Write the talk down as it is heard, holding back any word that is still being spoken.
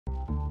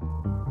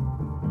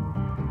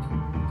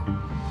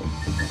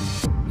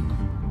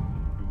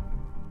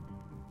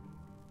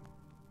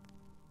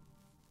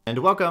And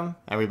welcome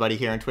everybody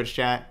here in Twitch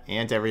chat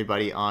and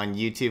everybody on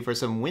YouTube for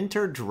some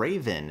Winter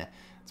Draven.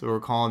 So we're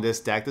calling this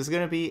deck. This is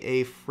going to be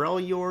a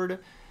Freljord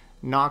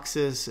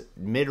Noxus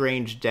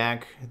mid-range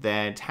deck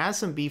that has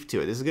some beef to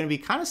it. This is going to be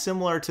kind of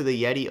similar to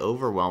the Yeti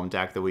Overwhelm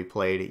deck that we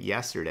played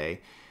yesterday.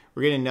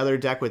 We're getting another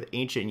deck with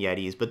Ancient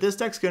Yetis, but this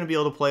deck's going to be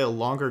able to play a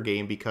longer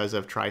game because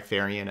of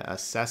Trifarian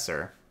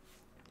Assessor.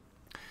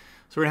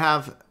 So we're going to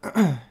have,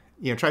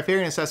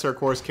 Trifarian Assessor, of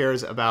course,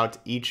 cares about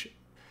each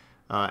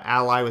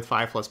ally with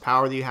 5+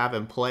 power that you have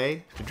in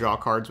play to draw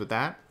cards with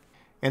that.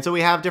 And so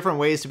we have different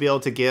ways to be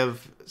able to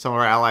give some of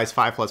our allies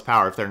 5+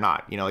 power if they're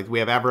not. Like we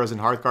have Avros and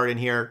Hearthguard in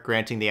here,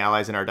 granting the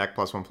allies in our deck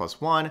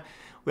 +1/+1.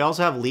 We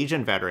also have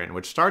Legion Veteran,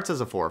 which starts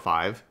as a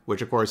 4/5,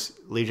 which of course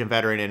Legion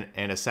Veteran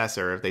and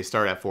Assessor, if they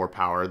start at 4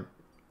 power,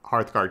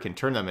 Hearthguard can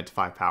turn them into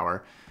 5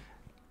 power.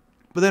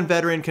 But then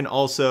Veteran can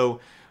also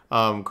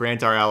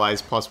grant our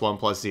allies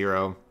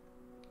 +1/+0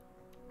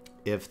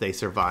 if they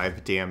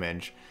survive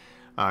damage.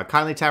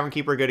 Kindly Tavern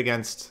Keeper, good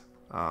against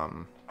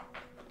the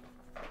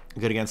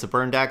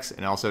burn decks,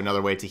 and also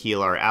another way to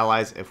heal our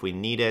allies if we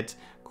need it.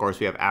 Of course,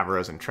 we have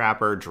Avros and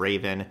Trapper,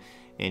 Draven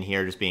in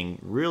here just being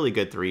really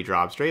good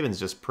 3-drops.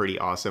 Draven's just pretty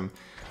awesome.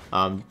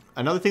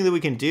 Another thing that we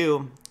can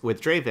do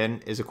with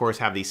Draven is, of course,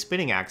 have these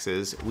spinning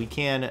axes. We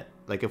can,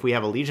 like if we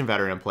have a Legion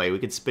Veteran in play, we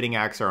could spinning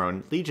axe our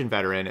own Legion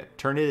Veteran,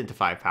 turn it into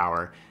 5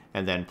 power,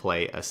 and then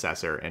play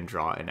Assessor and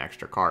draw an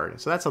extra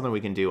card. So that's something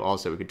we can do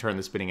also. We could turn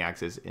the spinning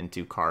axes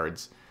into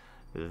cards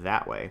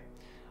that way.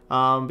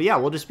 But yeah,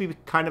 we'll just be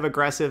kind of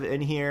aggressive in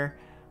here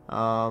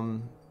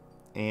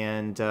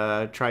and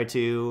try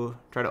to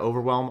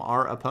overwhelm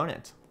our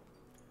opponent.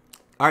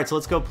 All right, so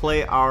let's go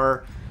play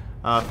our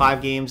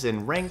 5 games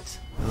in ranked,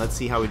 and let's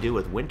see how we do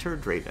with Winter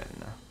Draven.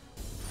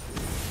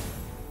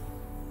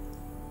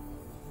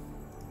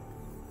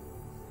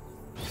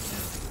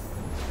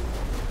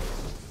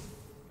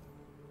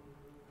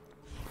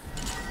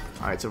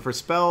 All right, so for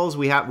spells,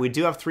 we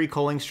do have 3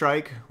 Culling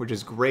Strike, which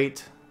is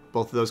great.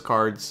 Both of those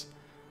cards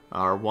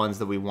are ones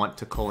that we want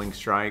to Culling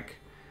Strike.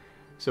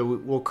 So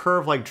we'll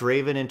curve like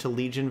Draven into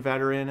Legion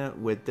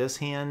Veteran with this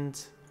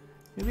hand.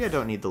 Maybe I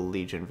don't need the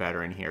Legion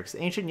Veteran here, because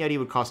Ancient Yeti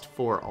would cost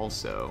 4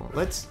 also.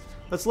 Let's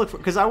look for,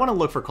 because I want to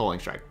look for Culling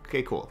Strike.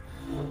 Okay, cool.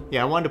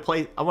 Yeah, I wanted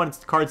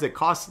cards that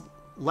cost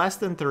less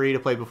than 3 to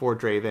play before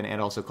Draven and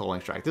also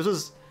Culling Strike. This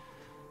was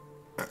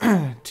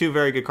 2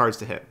 very good cards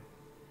to hit.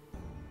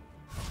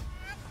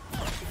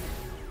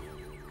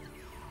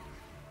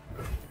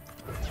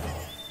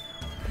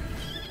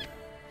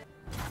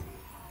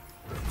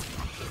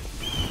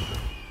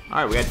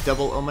 Alright, we got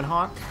double Omen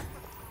Hawk.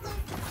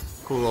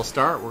 Cool little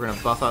start. We're going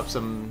to buff up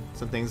some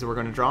things that we're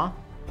going to draw.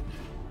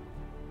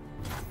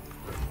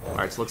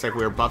 Alright, so it looks like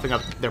we're buffing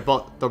up... They're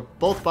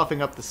both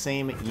buffing up the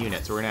same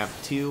unit. So we're going to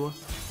have 2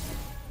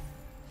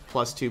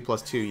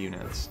 +2/+2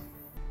 units.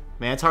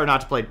 Man, it's hard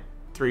not to play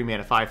 3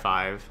 mana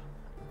 5/5.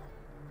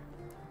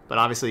 But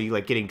obviously,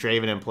 like getting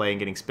Draven in play and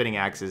getting Spinning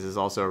Axes is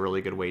also a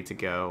really good way to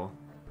go.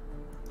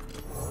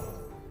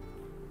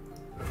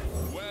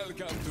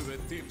 Welcome to the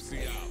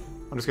tipsy hour.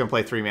 I'm just going to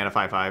play 3 mana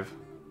 5/5.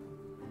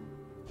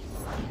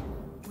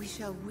 We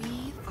shall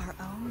weave our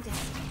own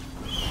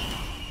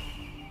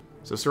destiny.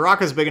 So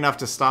Soraka's big enough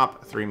to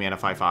stop 3 mana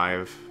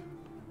 5/5,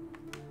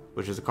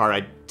 which is a card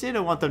I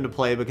didn't want them to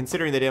play, but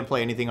considering they didn't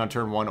play anything on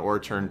turn 1 or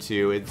turn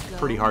 2, it's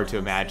pretty hard to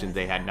imagine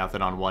they had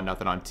nothing on 1,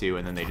 nothing on 2,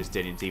 and then they just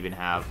didn't even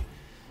have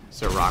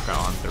Soraka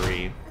on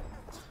 3.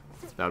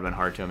 That would have been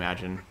hard to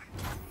imagine.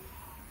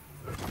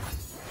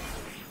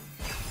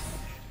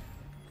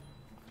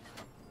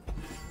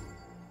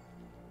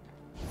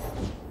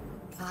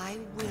 I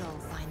will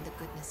find the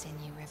goodness in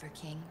you, River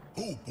King.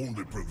 Hope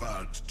only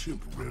provides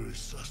temporary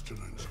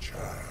sustenance,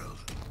 child.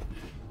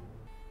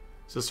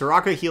 So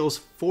Soraka heals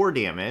 4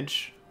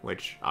 damage,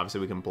 which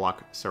obviously we can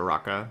block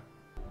Soraka.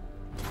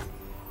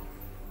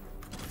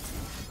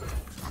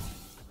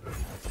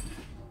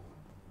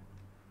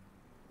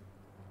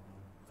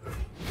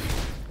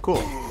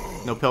 Cool.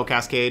 No Pill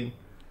Cascade.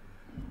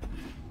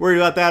 Worried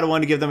about that. I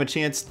wanted to give them a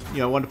chance.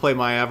 I wanted to play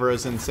my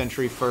Avros and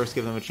Sentry first,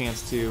 give them a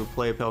chance to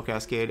play a Pill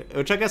Cascade,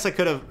 which I guess I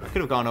could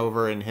have gone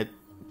over and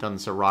done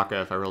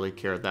Soraka if I really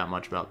cared that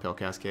much about Pill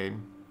Cascade.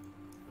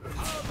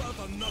 How about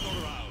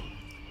another round?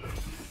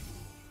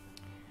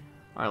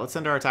 All right, let's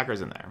send our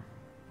attackers in there.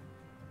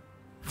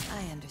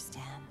 I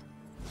understand.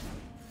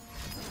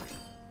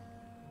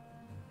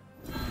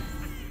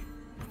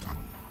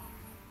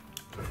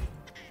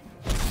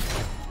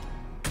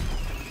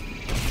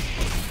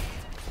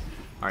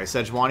 All right,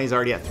 Sejuani's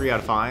already at 3 out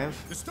of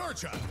 5. The Star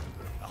Child.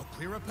 I'll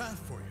clear a path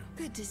for you.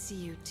 Good to see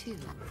you too,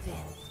 Vin.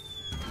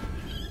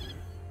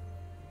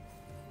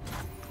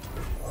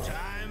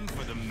 Time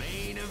for the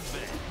main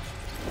event.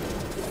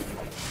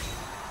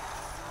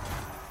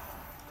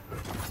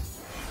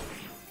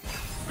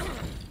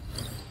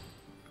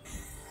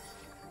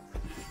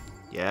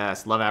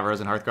 Yes, love Avros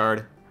and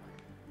Hearthguard.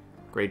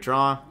 Great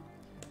draw.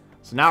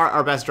 So now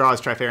our best draw is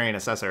Trifarian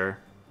Assessor.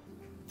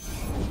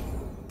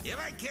 If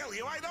I kill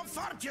you, I don't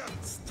fortune,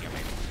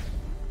 stupid.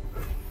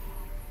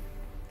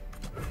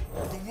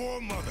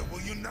 War Mother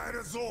will unite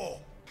us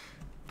all.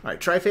 Alright,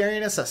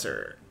 Trifarian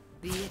Assessor.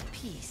 Be at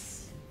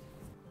peace.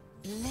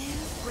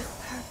 Live with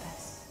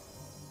purpose.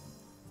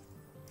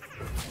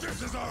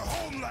 This is our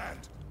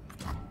homeland.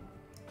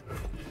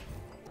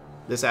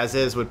 This as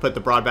is would put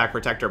the Broadback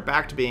Protector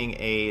back to being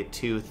a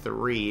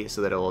 2/3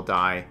 so that it will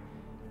die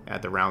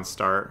at the round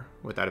start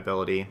with that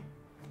ability.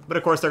 But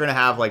of course they're going to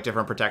have like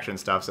different protection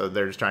stuff, so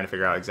they're just trying to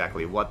figure out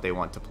exactly what they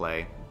want to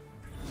play.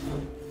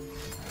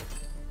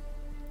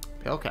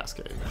 Pale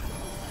Cascade.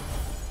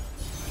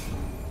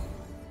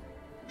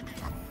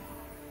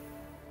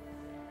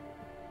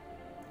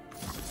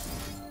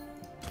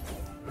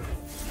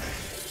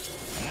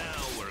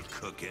 Now we're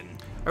cooking.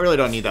 I really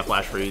don't need that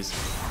Flash Freeze.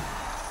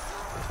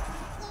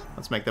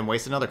 Let's make them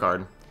waste another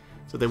card.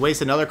 So they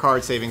waste another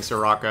card saving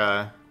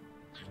Soraka.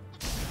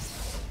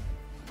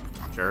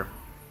 Sure.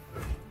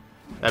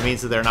 That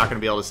means that they're not going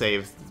to be able to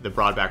save the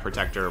Broadback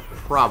Protector,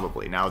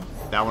 probably. Now,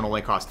 that one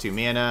only costs 2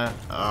 mana.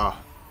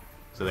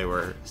 So they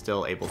were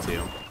still able to.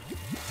 Take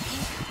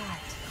heart.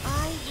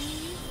 I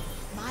weave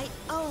my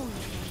own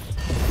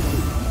fate.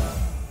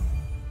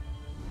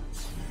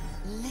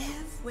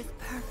 Live with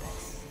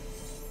purpose.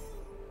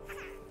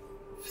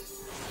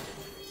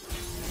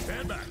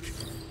 Stand back.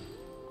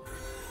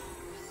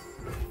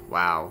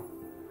 Wow.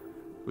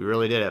 We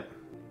really did it.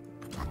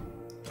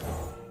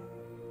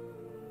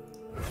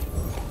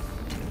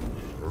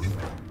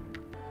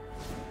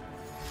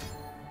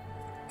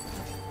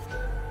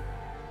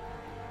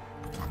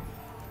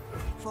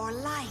 For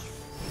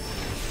life.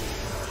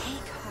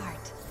 Take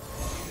heart.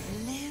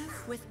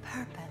 Live with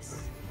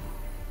purpose.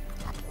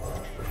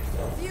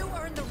 Few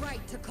earn the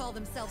right to call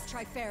themselves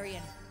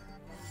Trifarian.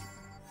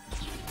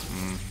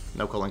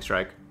 No Culling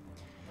Strike.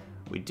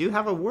 We do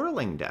have a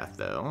Whirling Death,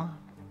 though.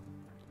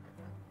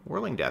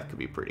 Whirling Death could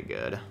be pretty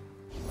good.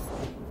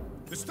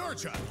 The Star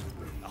Child.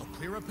 I'll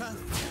clear a path.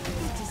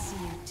 Good to see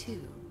you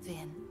too,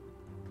 Vin.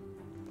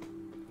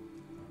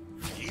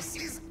 This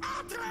is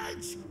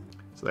outrage.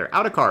 So they're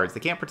out of cards. They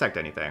can't protect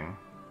anything.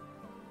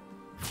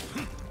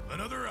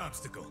 Another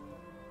obstacle.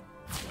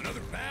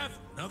 Another path,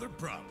 another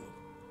problem.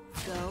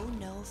 Go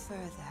no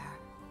further.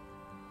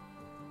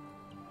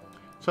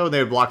 So they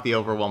would block the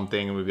Overwhelm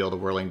thing and we'd be able to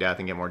Whirling Death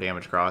and get more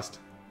damage crossed.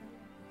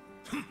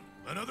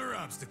 Another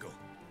obstacle.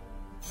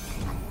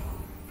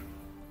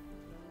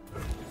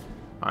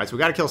 Alright, so we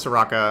gotta kill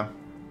Soraka.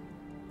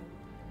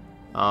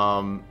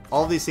 All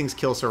of these things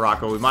kill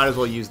Soraka. We might as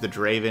well use the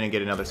Draven and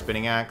get another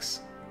Spinning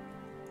Axe.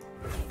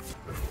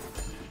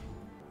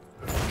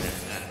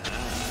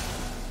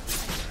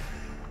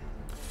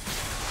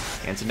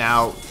 And so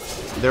now,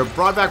 their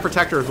Broadback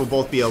Protectors will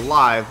both be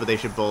alive, but they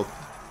should both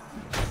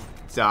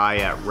die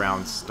at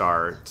round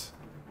start.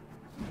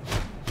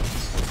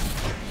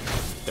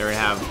 They're gonna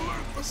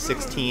have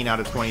 16 out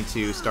of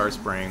 22 Star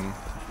Spring.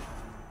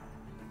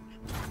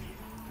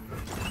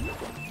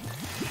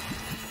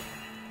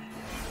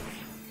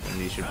 And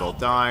these should both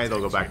die.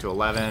 They'll go back to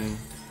 11.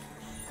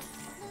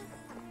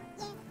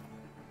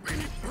 Be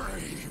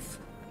brave.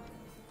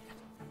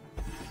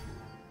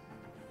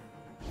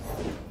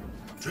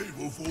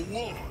 Table for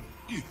one,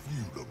 if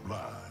you'd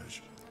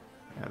oblige.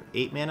 I have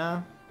 8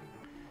 mana.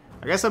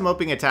 I guess I'm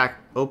open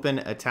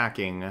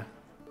attacking.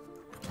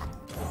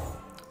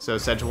 So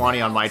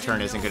Sejuani on my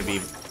turn isn't going to be,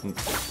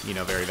 you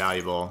know, very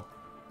valuable.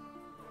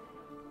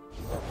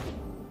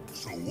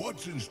 So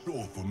what's in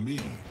store for me?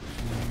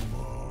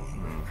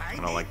 I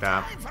don't like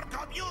that. For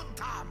commune,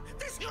 Tom.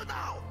 This you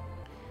know.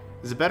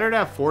 Is it better to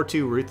have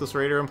 4/2 Ruthless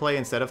Raider in play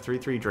instead of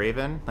 3/3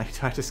 Draven? Like,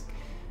 do I just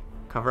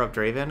cover up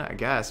Draven? I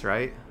guess,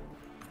 right?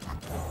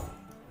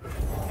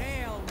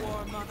 Hail,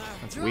 War Mother.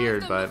 That's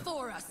weird, but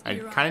I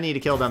kind of need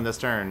to kill them this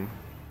turn.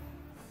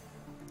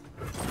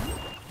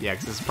 Yeah,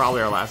 because this is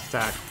probably our last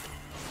attack.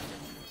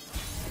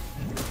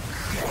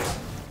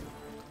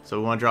 So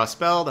we want to draw a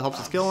spell that helps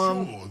us kill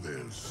him. Sure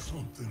there's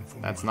something for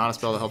That's my not a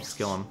spell that helps us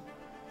kill him.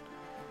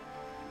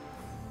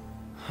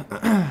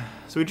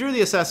 So we drew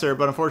the Assessor,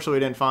 but unfortunately we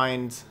didn't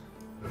find...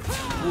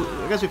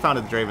 I guess we found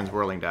the Draven's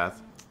Whirling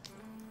Death.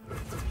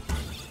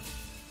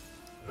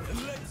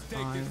 Let's take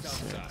 5,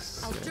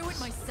 6, I'll do it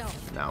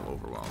myself. Now I'm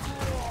overwhelmed.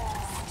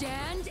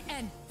 Stand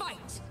and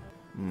fight.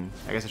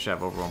 I guess I should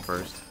have Overwhelm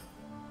first.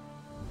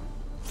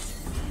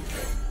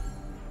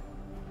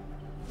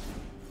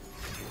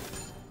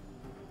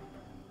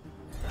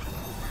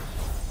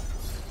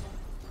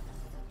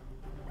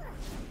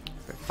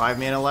 Okay, 5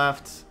 mana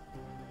left.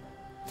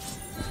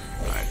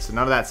 Alright, so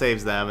none of that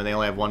saves them, and they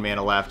only have 1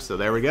 mana left, so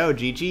there we go,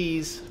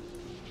 GG's.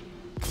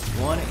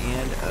 1-0.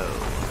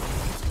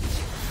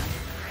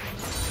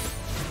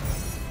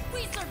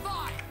 We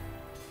survive.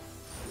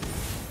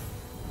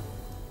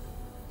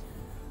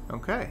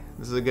 Okay,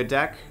 this is a good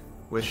deck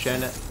with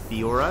Shen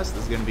Fioras.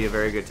 This is going to be a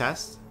very good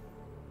test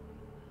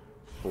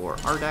for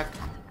our deck.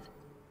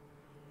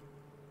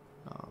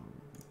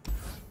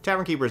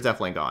 Tavern Keeper is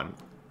definitely gone.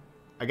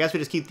 I guess we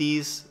just keep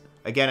these.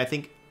 Again, I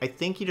think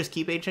you just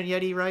keep Ancient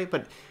Yeti, right?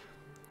 But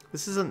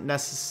this isn't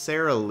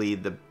necessarily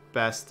the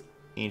best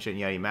Ancient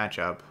Yeti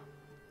matchup.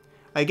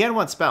 I again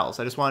want spells.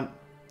 I just want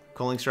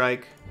Culling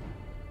Strike.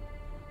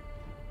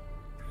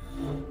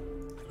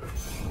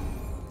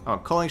 Oh,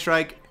 Culling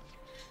Strike,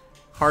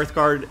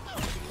 Hearthguard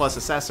plus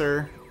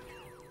Assessor.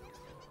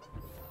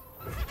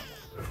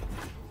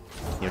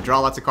 You know, draw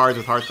lots of cards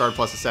with Hearthguard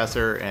plus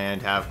Assessor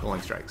and have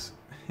Culling Strikes.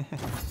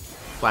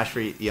 Flash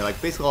Freeze, yeah,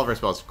 like basically all of our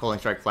spells, Culling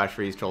Strike, Flash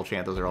Freeze, Troll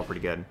Chant, those are all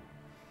pretty good.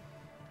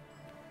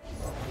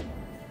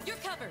 You're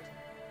covered.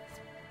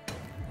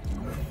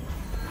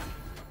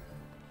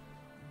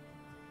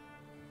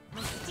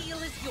 My steel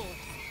is yours.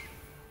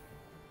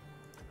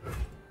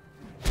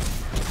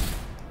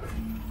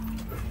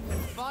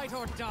 Fight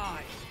or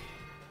die.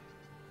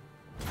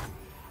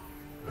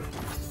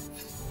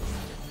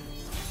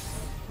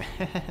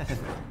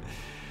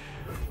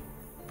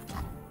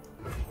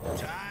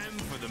 Time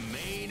for the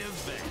main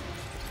event.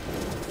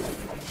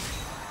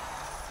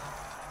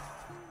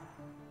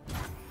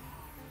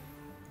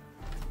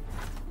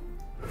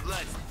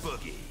 Let's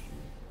boogie.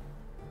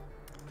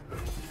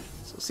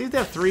 So see if they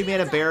have 3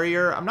 mana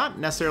barrier. I'm not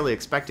necessarily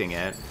expecting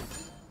it.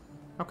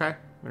 Okay,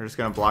 we're just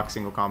gonna block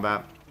single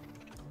combat.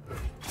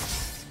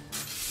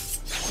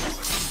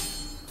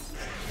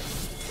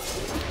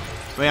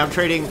 I mean, I'm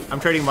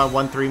trading my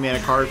 1 3 mana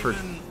card for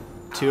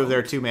 2 of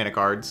their 2 mana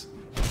cards.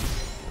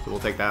 So we'll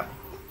take that.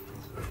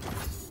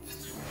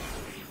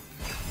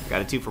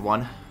 Got a 2 for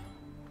 1.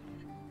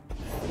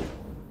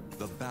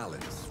 The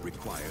balance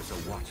requires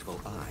a watchful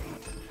eye.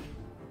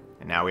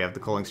 And now we have the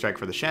Culling Strike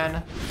for the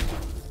Shen.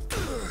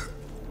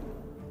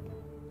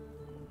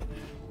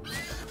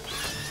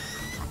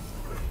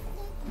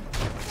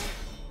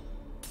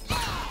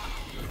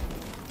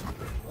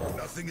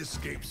 Nothing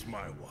escapes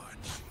my watch.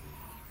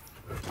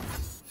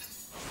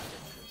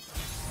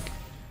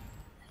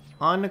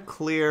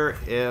 Unclear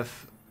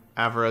if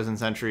Avarosan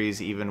Sentry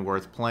is even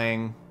worth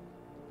playing.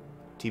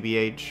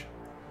 TBH.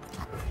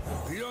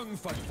 The young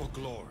fight for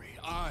glory.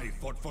 I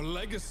fought for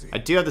legacy. I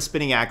do have the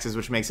Spinning Axes,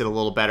 which makes it a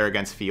little better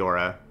against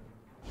Fiora.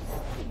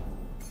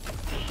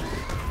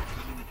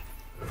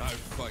 I've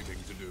fighting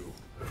to do.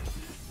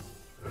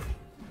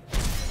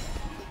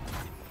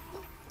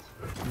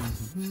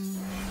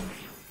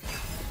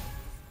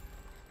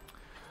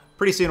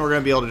 Pretty soon we're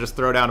going to be able to just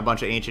throw down a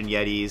bunch of Ancient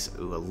Yetis.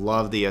 Ooh, I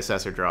love the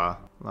Assessor draw.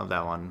 Love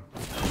that one.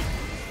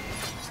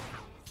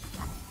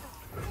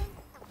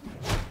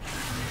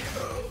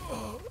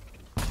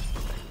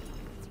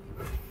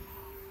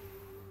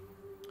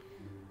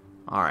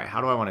 Alright,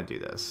 how do I want to do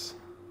this?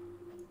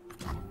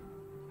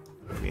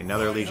 Maybe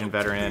another Legion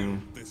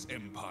Veteran. This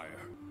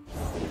empire.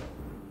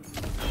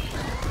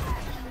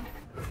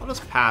 I'll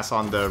just pass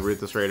on the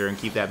Ruthless Raider and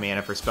keep that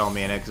mana for spell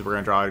mana, because we're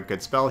going to draw a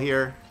good spell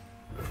here.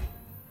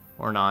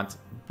 Or not.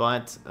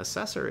 But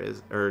Assessor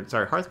is... or,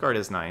 sorry, Hearthguard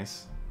is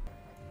nice.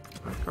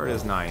 Hearthguard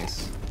is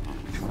nice.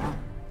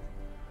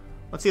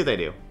 Let's see what they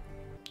do.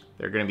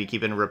 They're going to be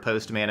keeping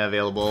Riposte mana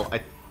available.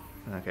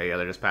 Okay, yeah,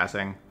 they're just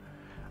passing.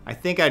 I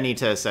think I need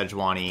to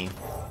Sejuani.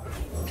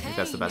 I think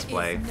that's the best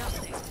play.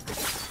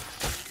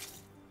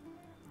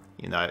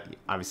 You know, I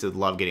obviously would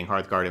love getting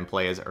Hearthguard in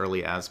play as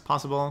early as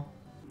possible.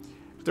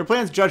 If their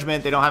plan's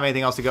Judgment, they don't have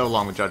anything else to go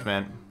along with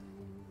Judgment.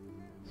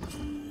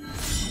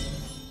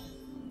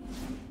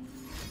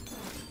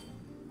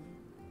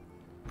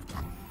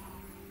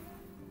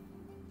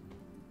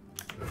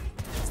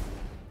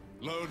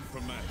 Load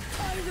from magic.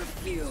 I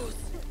refuse.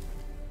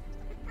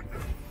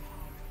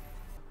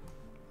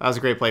 That was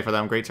a great play for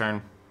them. Great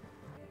turn.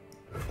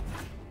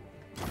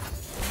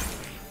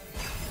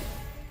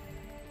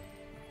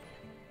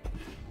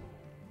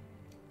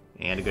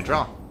 And a good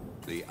draw.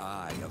 The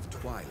eye of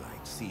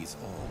twilight sees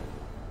all.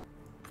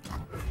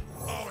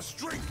 Our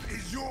strength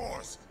is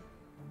yours.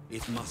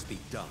 It must be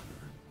done.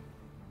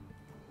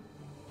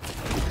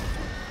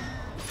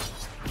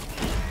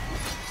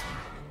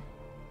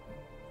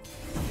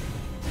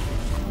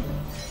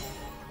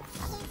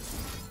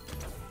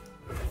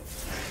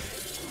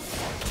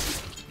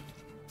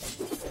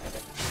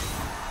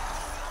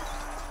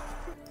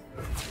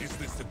 Is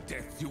this the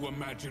death you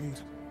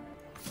imagined?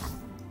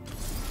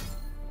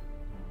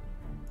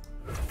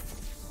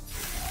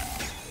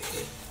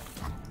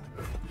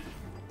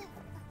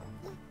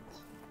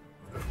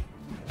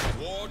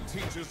 War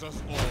teaches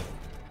us all.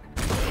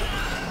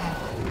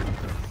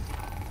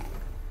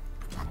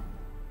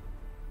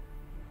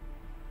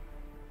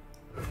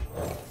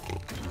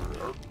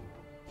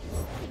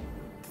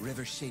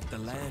 River shaped the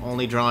land.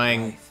 Only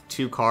drawing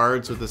 2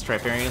 cards with this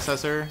Trifarian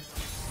Assessor.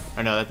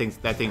 Oh no,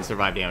 that thing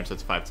survived damage, so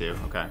it's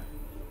 5/2. Okay.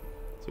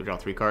 So we draw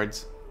 3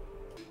 cards.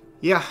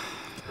 Yeah.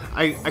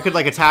 I could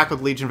like attack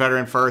with Legion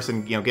Veteran first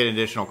and, you know, get an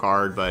additional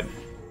card, but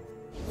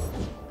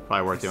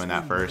probably worth doing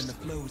that first. The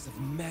flows of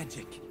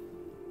magic.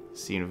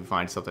 Seeing if we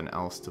find something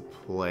else to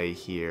play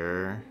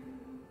here.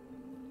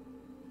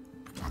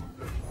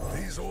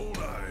 These old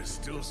eyes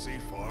still see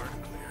far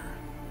and clear.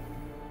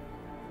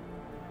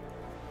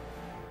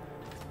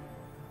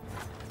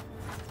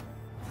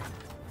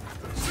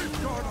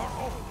 Safeguard our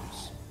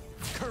homes.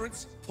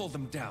 Currents pull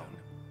them down.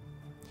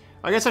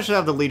 I guess I should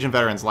have the Legion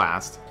Veterans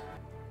last.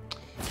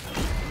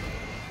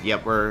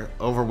 Yep, we're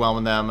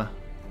overwhelming them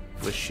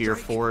with sheer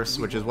force,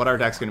 which is what our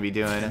deck's going to be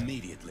doing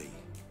Immediately.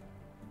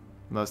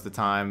 most of the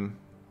time.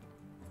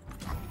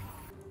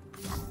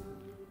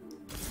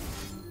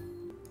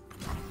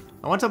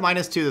 I want to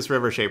 -2 this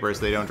River Shaper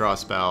so they don't draw a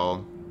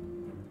spell.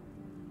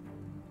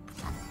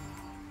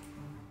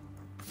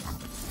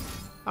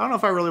 I don't know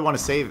if I really want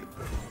to save...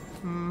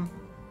 You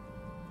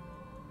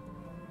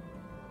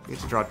get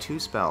to draw 2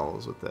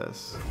 spells with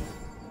this.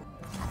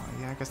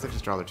 Yeah, I guess they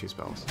just draw their 2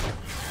 spells.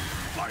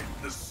 Fight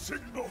the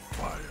signal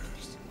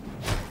fires.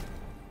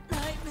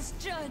 I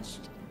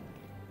misjudged.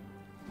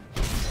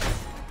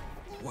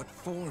 What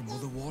form will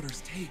the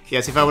waters take?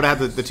 Yes, if I would have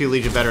had the 2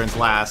 Legion Veterans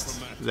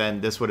last,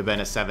 then this would have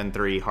been a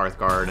 7-3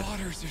 Hearthguard.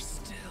 Waters are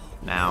still.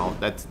 Now,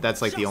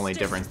 that's like the only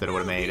Justice difference that it would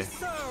have will be made.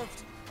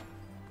 served.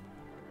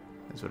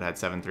 This would have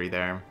had 7-3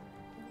 there.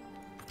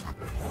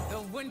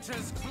 The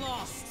winter's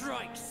claw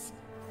strikes.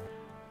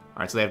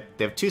 Alright, so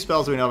they have 2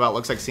 spells we know about.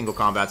 Looks like single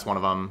combat's one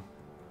of them.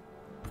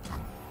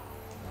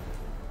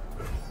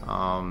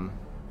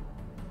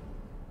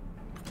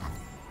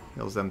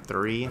 Heals them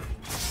 3.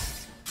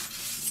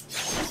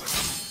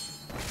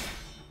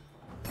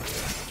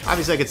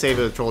 Obviously I could save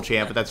it with Troll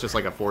Champ, but that's just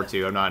like a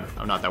 4-2. I'm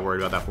not that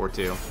worried about that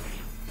 4-2.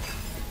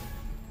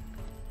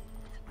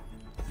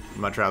 I'd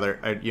much rather,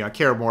 I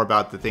care more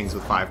about the things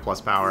with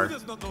 5+ power Who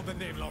does not know the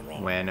name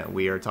LoR? when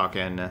we are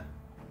talking The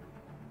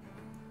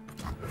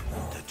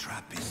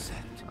trap is set.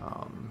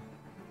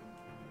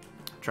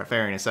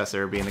 Trafarian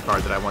Assessor being the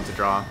card that I want to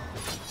draw.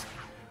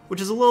 Which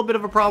is a little bit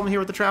of a problem here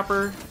with the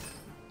Trapper.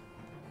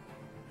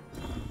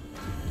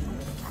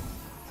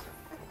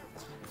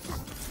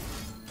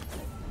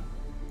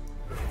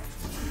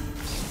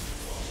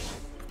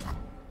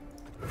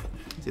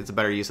 See, it's a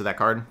better use of that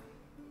card.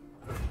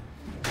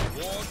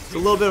 So a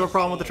little bit of a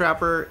problem with the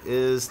Trapper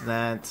is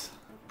that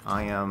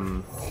I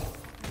am...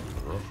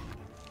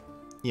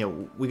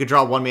 we could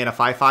draw 1 mana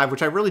 5/5,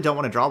 which I really don't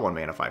want to draw 1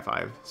 mana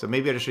 5/5. So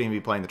maybe I just shouldn't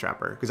even be playing the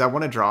Trapper, because I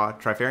want to draw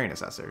Trifarian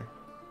Assessor.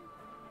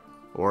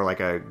 Or like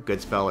a good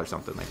spell or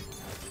something. Like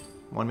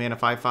 1 mana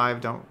 5/5,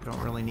 don't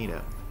really need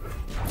it.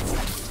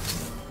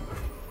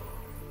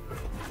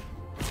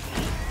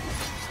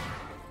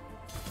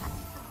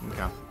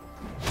 Okay.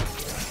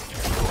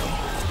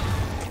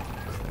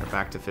 They're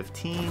back to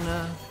 15,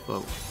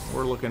 but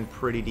we're looking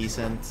pretty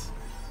decent.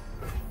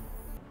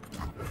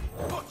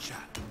 Gotcha.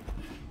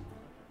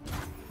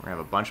 We're gonna have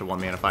a bunch of 1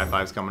 mana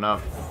 5/5s coming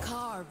up.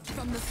 Carved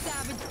from the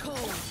savage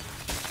cold.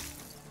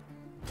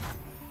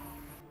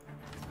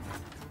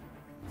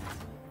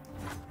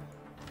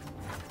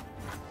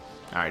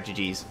 Alright,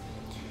 GG's.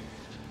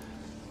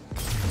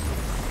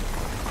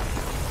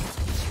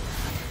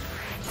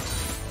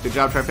 Good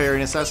job,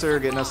 Trifarian Assessor,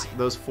 getting us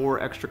those 4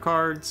 extra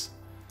cards.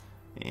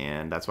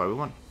 And that's why we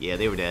won. Yeah,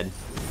 they were dead.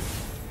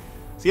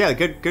 So yeah,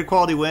 good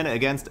quality win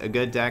against a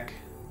good deck.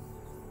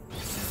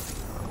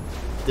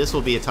 This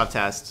will be a tough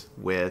test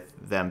with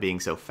them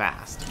being so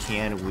fast.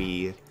 Can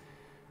we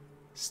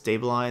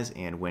stabilize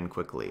and win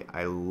quickly?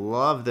 I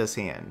love this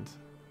hand.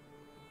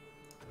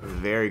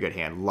 Very good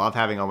hand. Love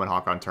having Omen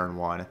Hawk on turn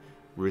 1.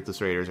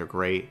 Ruthless Raiders are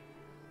great.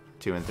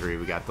 2 and 3,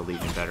 we got the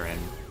Legion Veteran.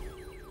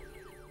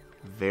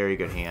 Very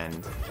good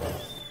hand.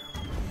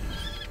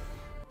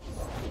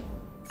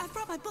 I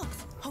brought my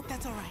books. Hope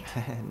that's all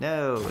right.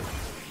 No.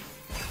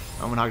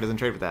 Omen Hawk doesn't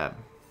trade with that.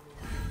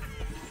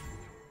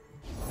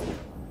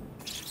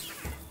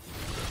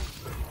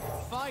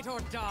 Fight or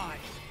die.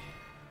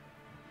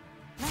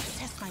 Let's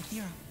test my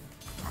theorem.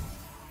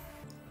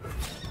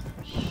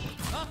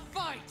 A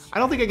fight. I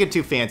don't think I get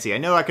too fancy. I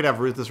know I could have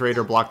Ruthless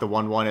Raider block the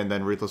 1/1 and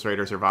then Ruthless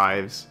Raider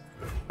survives.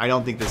 I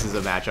don't think this is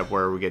a matchup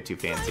where we get too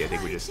fancy. I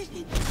think we just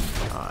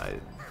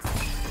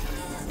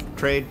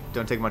trade,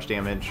 don't take much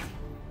damage.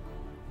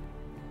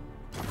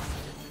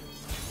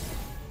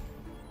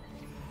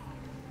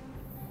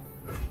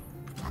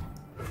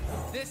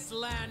 This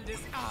land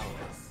is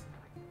ours.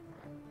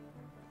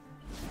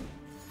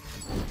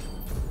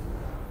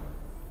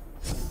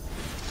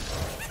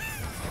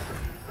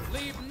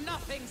 Leave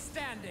nothing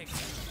standing.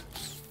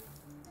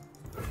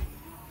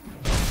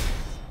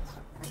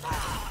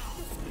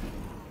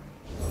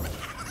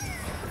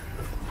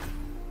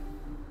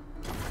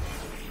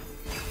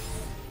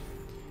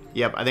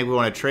 Yep, I think we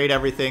want to trade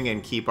everything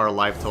and keep our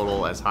life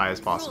total as high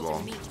as possible.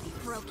 Rules are made to be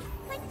broken,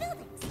 like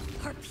buildings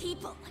or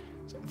people.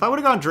 If I would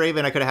have gone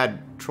Draven, I could have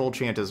had Troll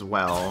Chant as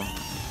well.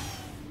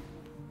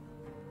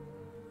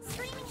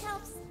 Screaming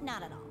helps,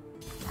 not at all.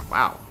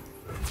 Wow.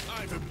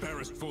 I've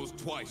embarrassed fools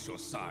twice your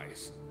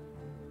size.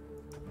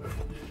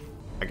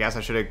 I guess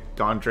I should have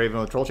gone Draven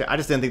with Troll Chant. I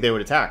just didn't think they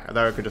would attack. I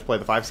thought I could just play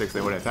the 5/6,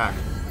 they wouldn't attack.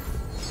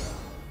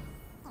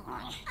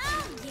 I'll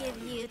give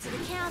you to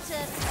the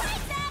Countess.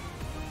 Like that.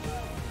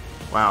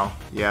 Wow.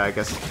 Yeah, I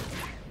guess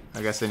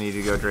I need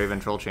to go Draven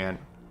Troll Chant.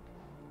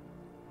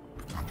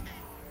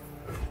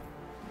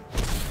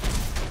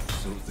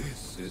 So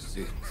this is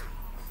it.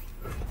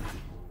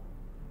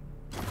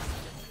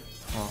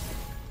 Well,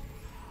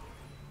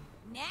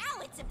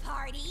 Now it's a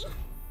party.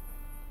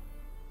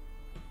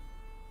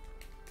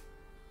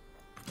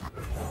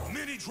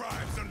 Many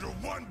tribes under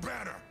one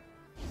banner.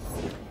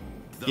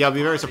 yeah, I'll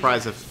be very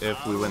surprised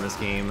if we win this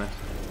game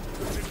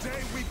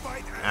Today we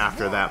fight as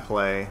after one. that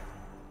play.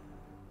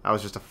 That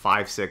was just a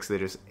 5/6 they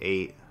just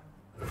ate.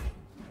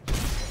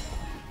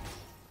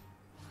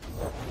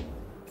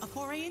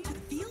 foray into the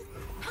field?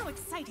 How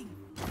exciting!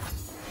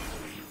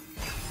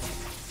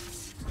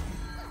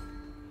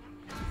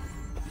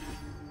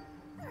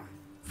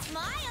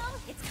 Smile!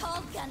 It's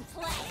called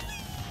gunplay.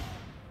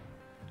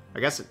 I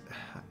guess,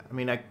 I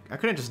mean, I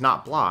couldn't just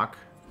not block.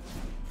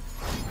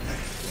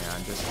 Yeah,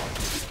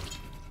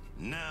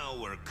 Now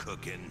we're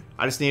cooking.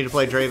 I just needed to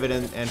play Draven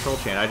and Troll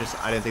Chant.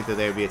 I didn't think that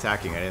they would be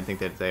attacking. I didn't think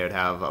that they would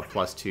have a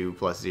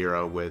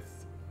 +2/+0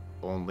 with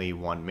only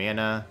 1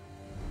 mana,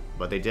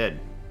 but they did.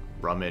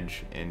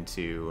 Rummage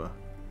into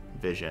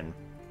Vision.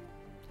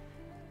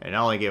 And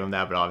not only gave them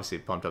that, but obviously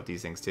pumped up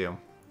these things too.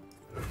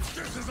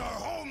 This is our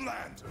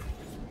homeland.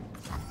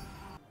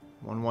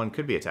 1/1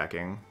 could be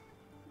attacking.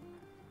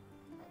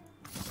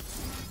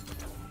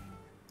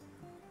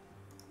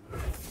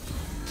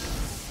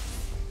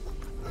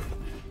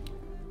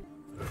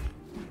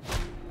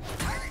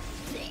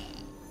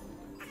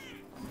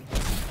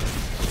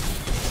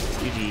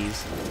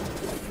 GG's.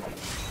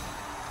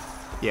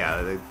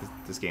 Yeah,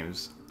 this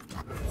game's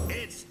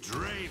It's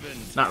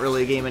Draven. not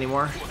really a game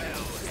anymore.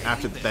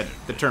 After that,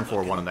 the turn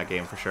 4 won in that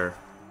game for sure.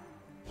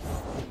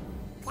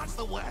 What's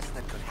the worst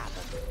that could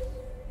happen?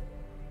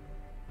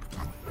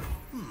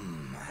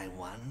 I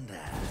wonder.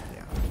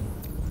 Yeah.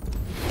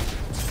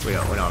 We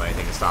don't have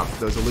anything to stop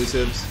those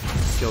elusives.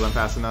 Kill them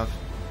fast enough.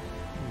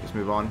 Just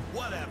move on.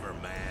 Whatever,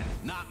 man.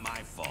 Not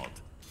my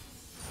fault.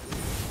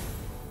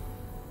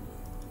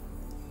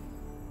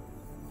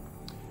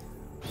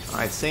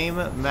 Alright, same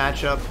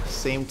matchup,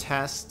 same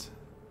test.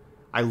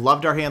 I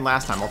loved our hand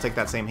last time. I'll take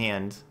that same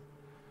hand.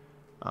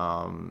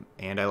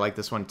 And I like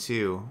this one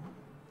too.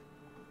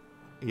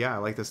 Yeah, I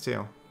like this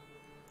too.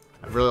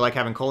 I really like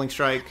having Culling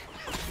Strike.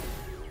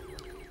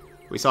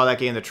 We saw that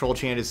game. The Troll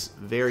Chant is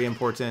very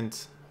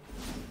important.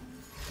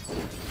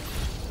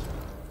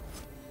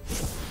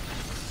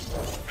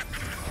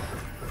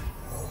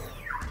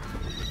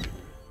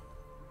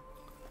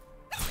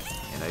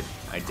 And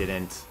I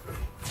didn't...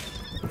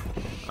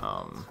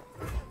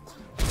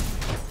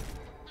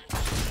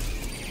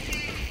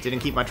 didn't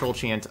keep my Troll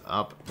Chant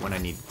up when I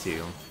needed to.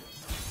 You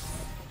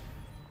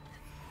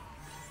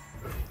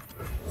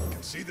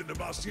can see the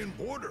Demacian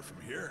border from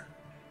here.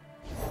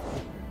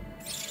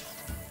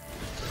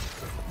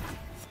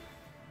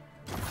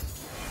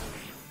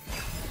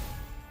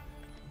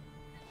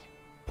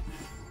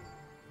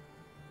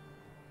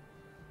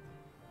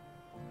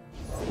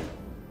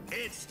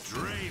 It's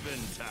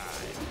Draven time.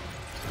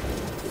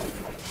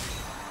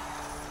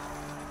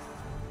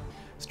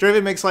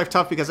 Draven makes life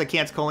tough because I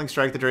can't Culling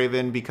Strike the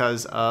Draven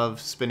because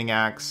of Spinning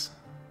Axe.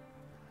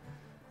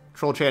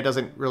 Troll Chant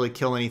doesn't really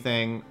kill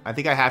anything. I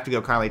think I have to go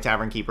Kindly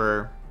Tavern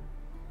Keeper.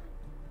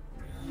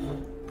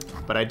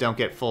 But I don't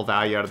get full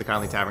value out of the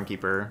Kindly Tavern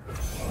Keeper.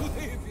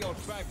 Leave your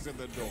bags at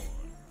the door.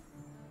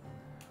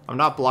 I'm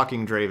not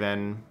blocking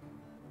Draven.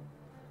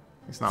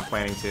 He's not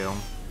planning to.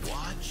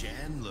 Watch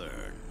and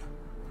learn.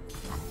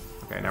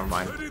 Okay, never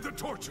mind. Ready the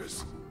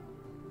torches.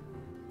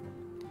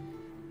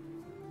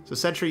 So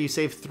Sentry, you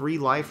save 3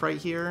 life right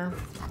here.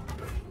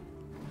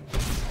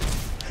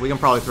 We can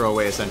probably throw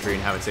away a Sentry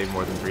and have it save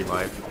more than 3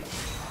 life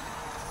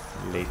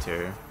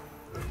later.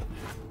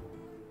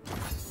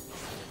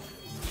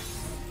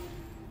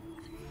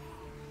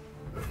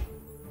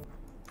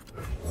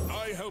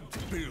 I helped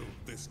build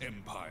this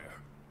empire.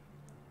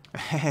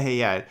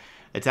 Yeah,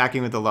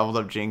 attacking with the leveled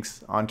up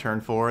Jinx on turn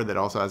 4 that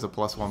also has a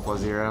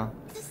 +1/+0.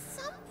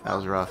 That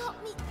was rough.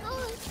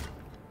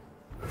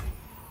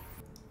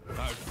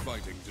 I've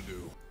fighting to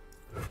do.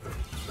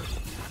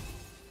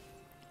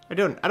 I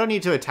don't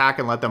need to attack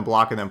and let them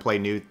block and then play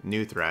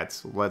new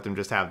threats. Let them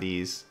just have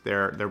these.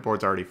 Their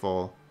board's already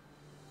full.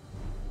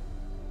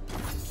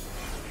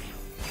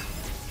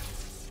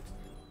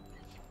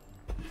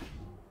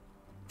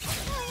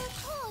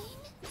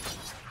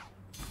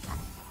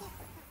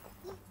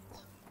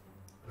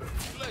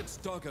 Let's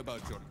talk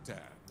about your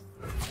dad.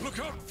 Look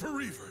out for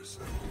reavers.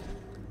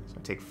 So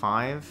I take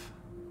 5.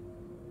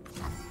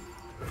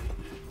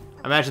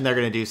 I imagine they're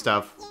going to do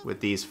stuff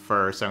with these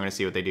first, so I'm going to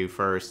see what they do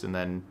first, and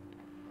then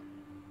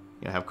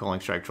have Culling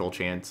Strike, Troll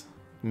Chant.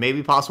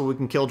 Maybe possible we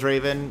can kill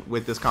Draven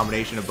with this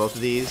combination of both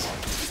of these.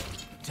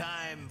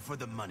 Time for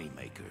the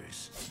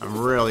moneymakers. I'm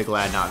really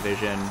glad not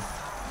Vision.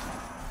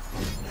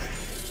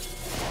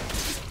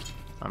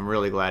 I'm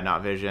really glad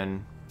not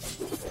Vision.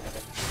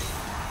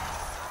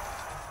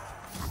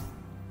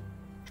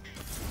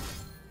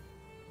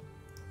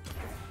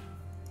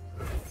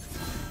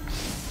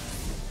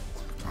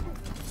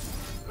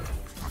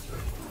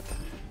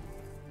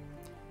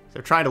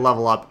 They're trying to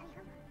level up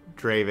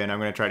Draven. I'm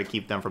going to try to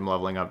keep them from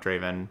leveling up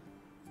Draven.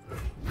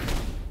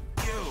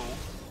 You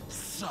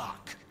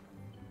suck.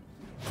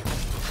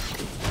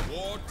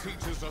 War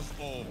teaches us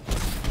all.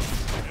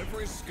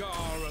 Every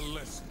scar a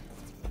lesson.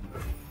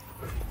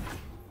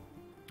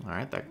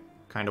 Alright, that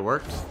kind of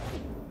worked.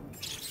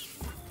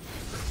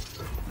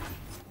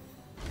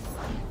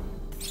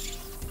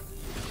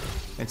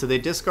 And so they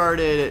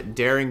discarded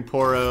Daring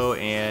Poro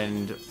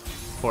and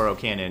Poro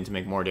Cannon to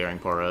make more Daring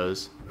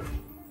Poros.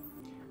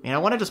 And I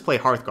want to just play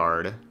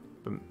Hearthguard,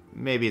 but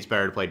maybe it's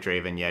better to play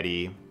Draven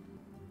Yeti.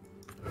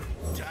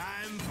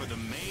 the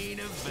main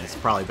event. It's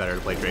probably better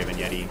to play Draven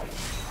Yeti.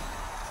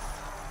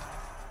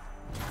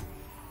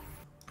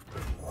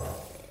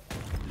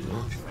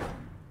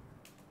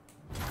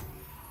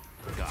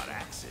 Got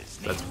access.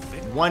 That's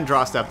one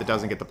draw step that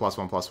doesn't get the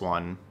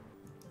 +1/+1.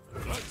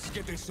 Let's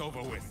get this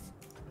over with.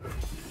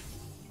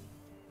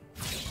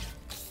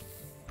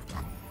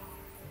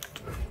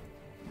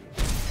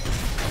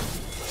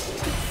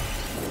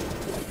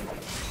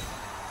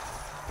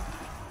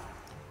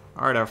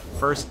 Alright, our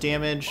first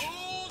damage.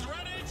 Who's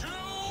ready to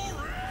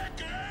wreck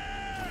it?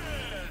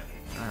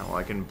 Alright, well,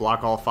 I can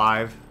block all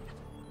 5.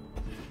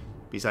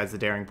 Besides the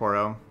Daring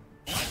Poro.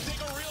 Let's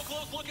take a real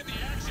close look at the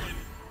action.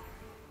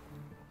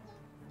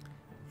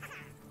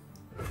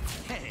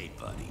 Hey,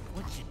 buddy,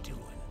 what you doing?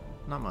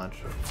 Not much.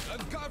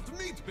 I've carved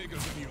meat bigger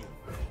than you.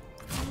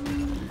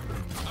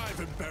 I've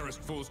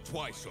embarrassed fools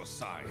twice your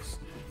size.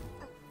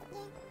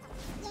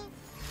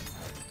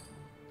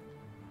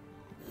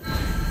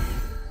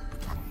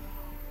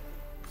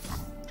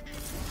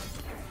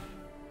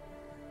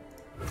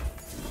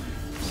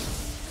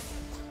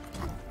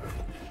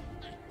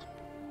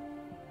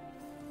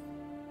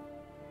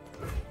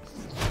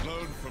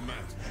 Learn from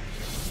that.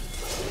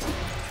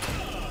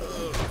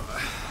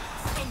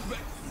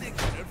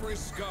 Every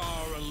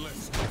scar a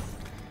lesson.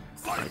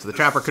 Alright, so the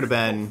Trapper could have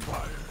been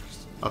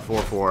a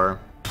 4/4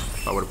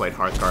 if I would have played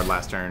Hearthguard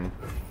last turn.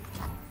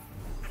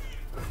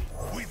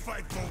 We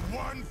fight for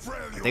one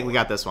Freljord. I think we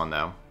got this one,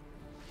 though.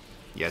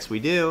 Yes, we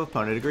do.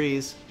 Opponent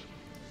agrees.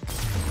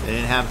 They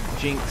didn't have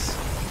Jinx.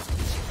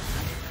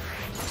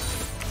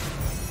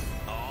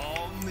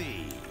 All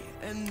me.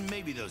 And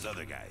maybe those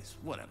other guys.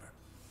 Whatever.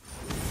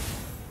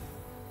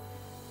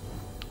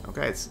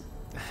 Okay, it's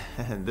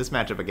this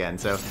matchup again.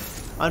 So,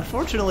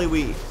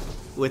 unfortunately,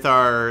 with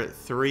our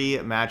 3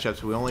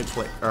 matchups, we only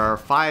play, or our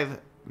 5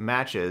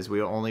 matches,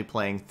 we are only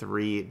playing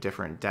 3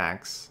 different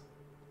decks.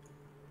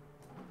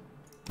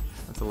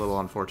 That's a little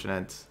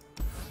unfortunate.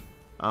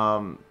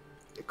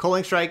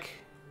 Culling Strike,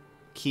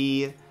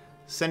 Key,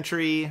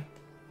 Sentry,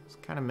 it's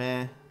kind of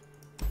meh.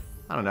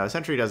 I don't know,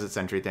 Sentry does its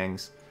Sentry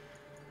things.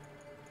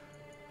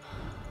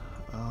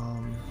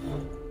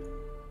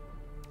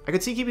 I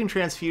could see keeping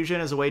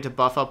Transfusion as a way to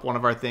buff up one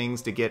of our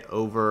things to get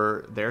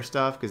over their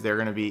stuff, because they're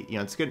going to be, you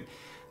know, it's good.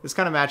 This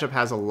kind of matchup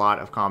has a lot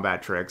of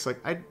combat tricks. Like,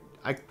 I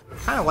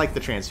kind of like the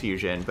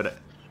Transfusion, but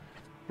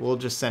we'll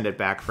just send it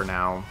back for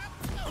now.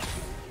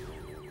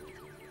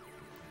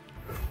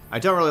 I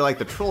don't really like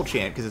the Troll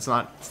Chant, because it's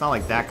not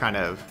like that kind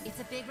of It's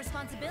a big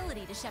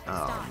responsibility to shepherd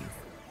stocks.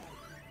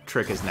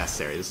 trick is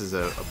necessary. This is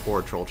a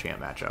poor Troll Chant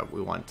matchup.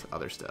 We want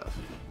other stuff.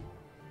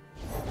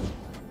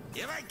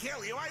 If I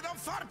kill you, I don't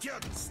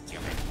fortune,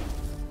 stupid.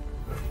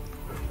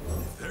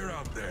 They're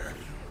out there.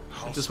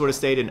 Just would have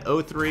stayed in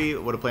 0-3,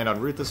 would have played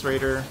on Ruthless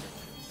Raider.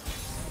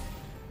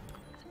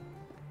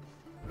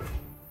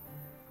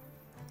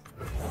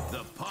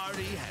 The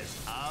party has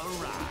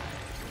arrived.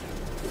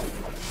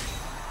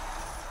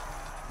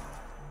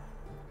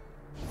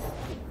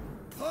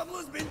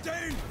 Pablo's been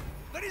down.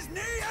 Let his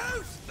knee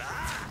out.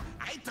 Ah,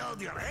 I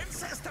told your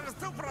ancestors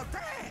to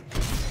protect.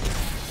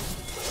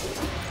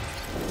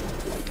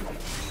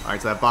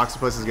 Alright, so that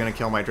Boxopus is going to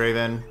kill my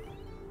Draven.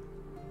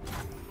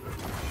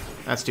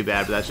 That's too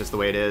bad, but that's just the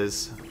way it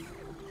is.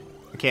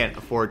 I can't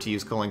afford to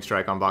use Culling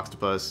Strike on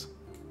Boxopus.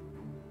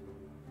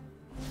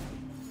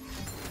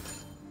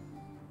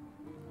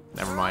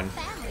 Never mind.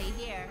 Family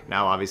here.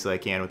 Now obviously I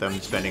can with them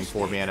spending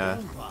 4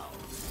 mana,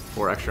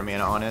 4 extra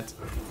mana on it.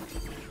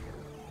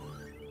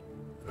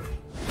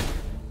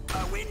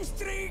 A win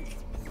streak.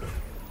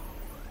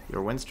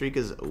 Your win streak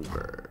is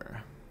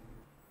over.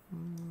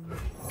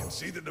 Can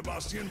see the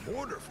Dabastian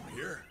border from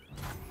here.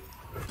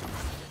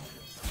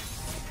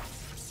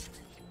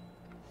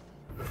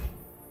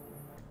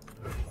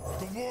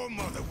 The War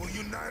Mother will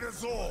unite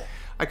us all.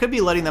 I could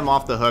be letting them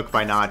off the hook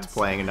by not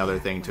playing another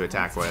thing to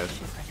attack with.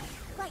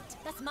 Right,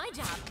 that's my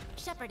job.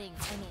 Shepherding,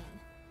 I mean.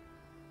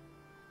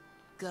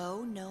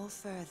 Go no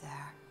further.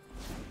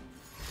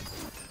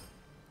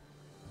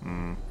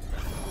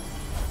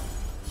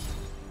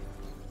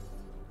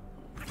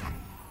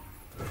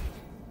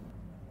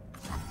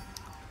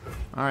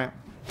 Alright.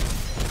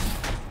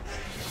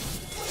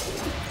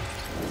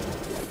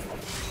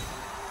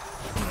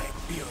 My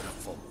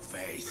beautiful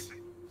face.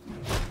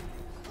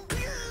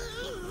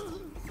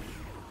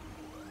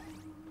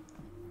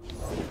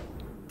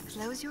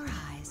 Close your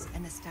eyes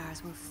and the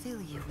stars will fill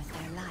you with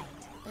their light.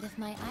 But if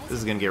my eyes This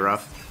is gonna get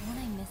rough. won't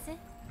I miss it?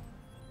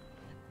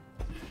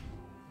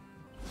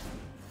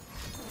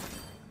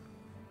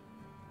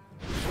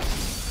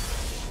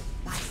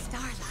 By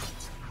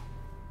starlight.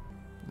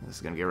 This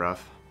is gonna get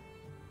rough.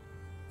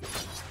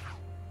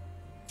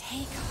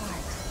 Take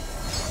heart.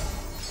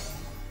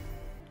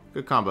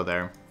 Good combo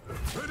there.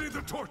 Ready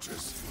the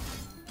torches.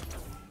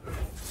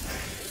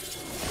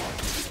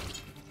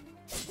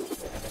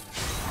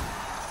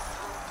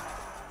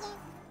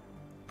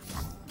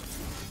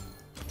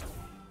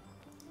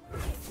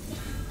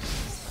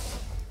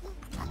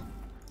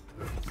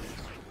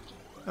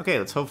 Okay,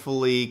 let's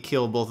hopefully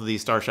kill both of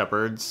these Star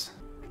Shepherds.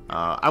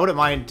 I wouldn't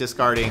mind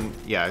discarding,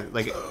 yeah,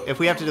 like, if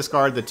we have to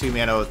discard the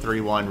 2-mana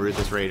 3/1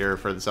 Ruthless Raider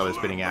for this other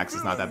Spinning Axe,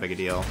 it's not that big a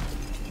deal.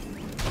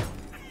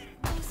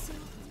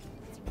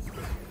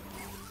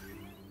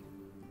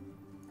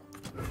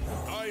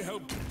 I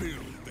helped build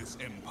this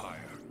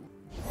empire.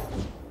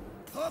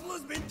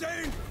 Pablo's been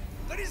down!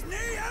 Let his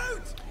knee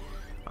out!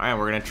 Alright,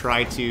 we're going to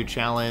try to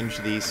challenge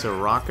the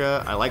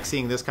Soraka. I like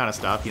seeing this kind of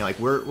stuff. You know, like,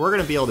 we're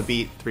going to be able to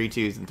beat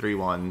 3/2s and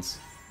 3/1s.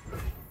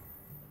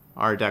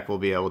 Our deck will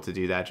be able to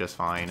do that just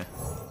fine.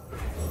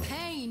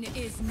 Pain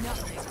is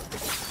nothing.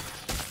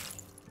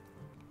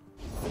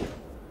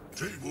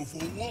 Table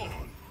for one.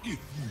 Give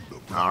you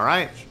the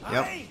Alright,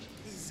 yep. Aye,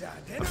 he's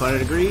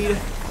Opponent agreed.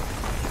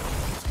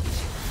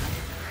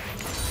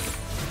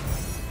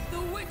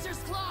 The Witcher's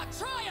Claw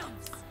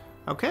triumphs.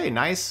 Okay,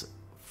 nice.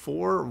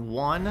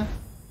 4-1.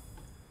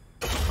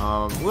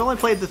 We only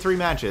played the 3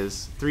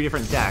 matches, 3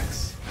 different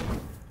decks.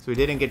 So we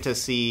didn't get to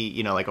see,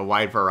 you know, like a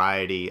wide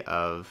variety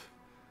of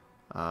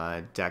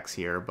decks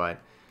here, but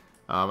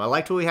I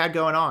liked what we had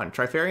going on.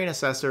 Trifarian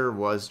Assessor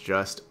was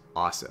just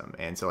awesome,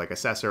 and so like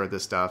Assessor with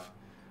this stuff,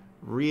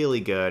 really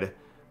good.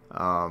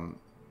 I'm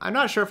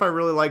not sure if I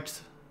really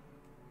liked,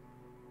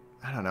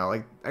 I don't know,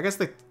 like, I guess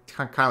the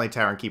Kindly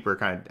Tyrant Keeper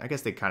I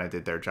guess they kind of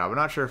did their job. I'm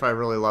not sure if I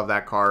really love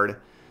that card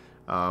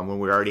when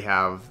we already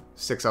have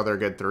 6 other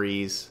good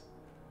 3s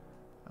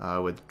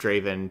with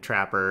Draven,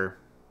 Trapper.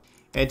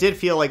 And it did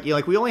feel like, you know,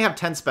 like we only have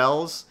 10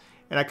 spells,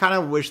 and I kind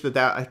of wish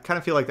I kind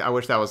of feel like I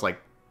wish that was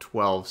like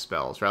 12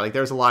 spells, right? Like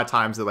there's a lot of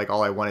times that like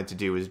all I wanted to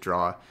do was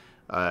draw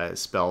a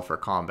spell for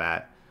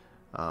combat.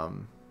 I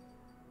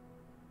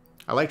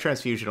like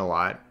Transfusion a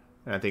lot,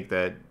 and I think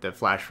that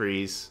Flash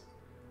Freeze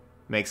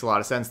makes a lot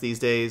of sense these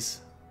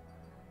days.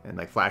 And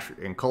like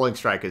Culling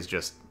Strike is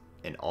just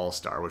an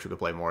all-star. Wish we could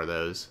play more of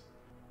those.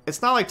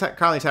 It's not like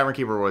Kindly Tavern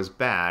Keeper was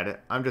bad.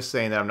 I'm just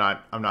saying that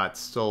I'm not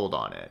sold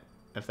on it,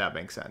 if that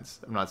makes sense.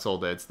 I'm not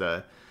sold that it's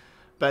the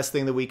best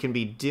thing that we can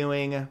be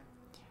doing.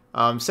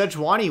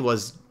 Sejuani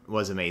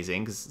was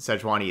amazing, because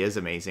Sejuani is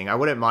amazing. I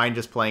wouldn't mind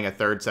just playing a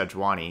 3rd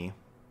Sejuani.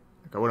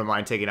 Like, I wouldn't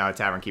mind taking out a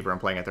Tavern Keeper and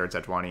playing a 3rd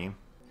Sejuani.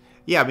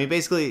 Yeah, I mean,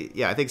 basically,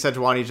 yeah, I think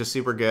Sejuani is just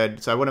super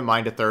good, so I wouldn't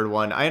mind a 3rd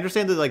one. I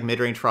understand that like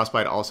mid-range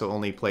Frostbite also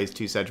only plays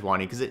 2 Sejuani,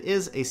 because it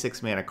is a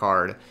 6-mana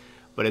card,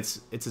 but it's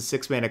a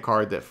 6-mana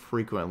card that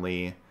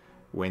frequently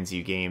wins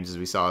you games, as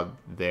we saw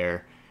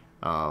there.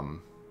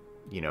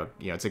 You know,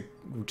 it's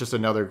just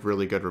another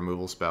really good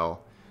removal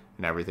spell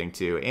and everything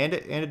too, and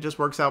it just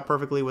works out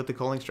perfectly with the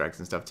Culling Strikes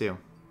and stuff too.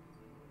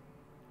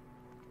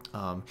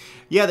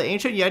 Yeah, the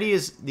Ancient Yeti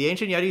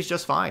is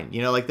just fine.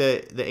 You know, like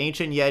the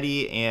Ancient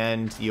Yeti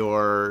and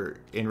your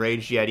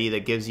Enraged Yeti,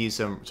 that gives you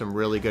some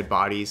really good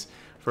bodies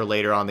for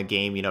later on the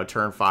game. You know,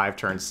 turn 5,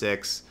 turn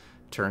 6,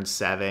 turn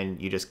 7,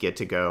 you just get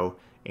to go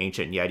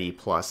Ancient Yeti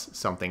plus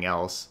something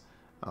else.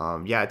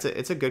 Yeah,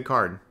 it's a good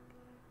card.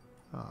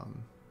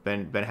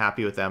 Been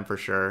happy with them for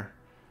sure.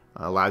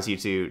 Allows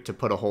you to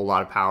put a whole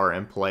lot of power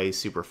in play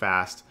super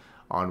fast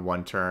on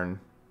one turn.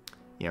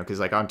 You know, because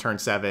like on turn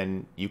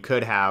 7, you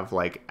could have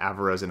like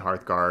Avaros and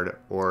Hearthguard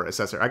or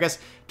Assessor. I guess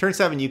turn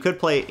 7 you could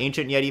play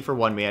Ancient Yeti for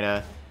 1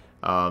 mana.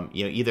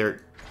 You know,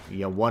 either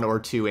 1 or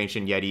 2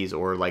 Ancient Yetis,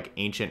 or like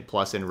Ancient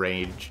plus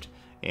Enraged,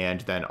 and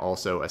then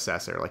also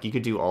Assessor. Like you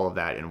could do all of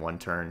that in 1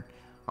 turn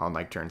on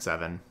like turn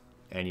 7,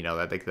 and you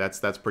know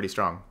that's pretty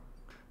strong.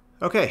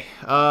 Okay,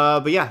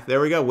 but yeah, there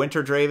we go.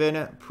 Winter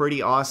Draven,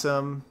 pretty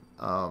awesome.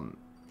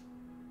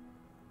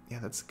 Yeah,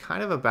 that's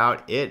kind of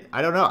about it.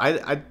 I don't know.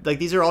 I like,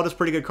 these are all just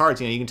pretty good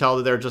cards. You know, you can tell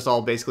that they're just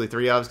all basically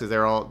 3-ofs because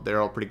they're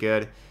all pretty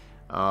good.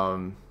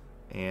 Yeah,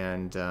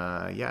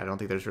 I don't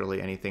think there's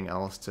really anything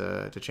else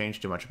to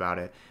change too much about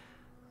it.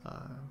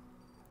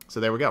 So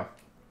there we go.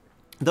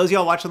 Those of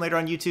y'all watching later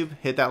on YouTube,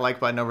 hit that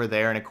like button over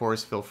there, and of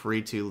course, feel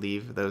free to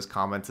leave those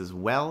comments as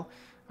well.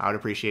 I would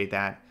appreciate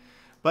that.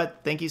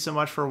 But thank you so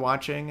much for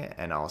watching,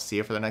 and I'll see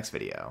you for the next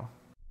video.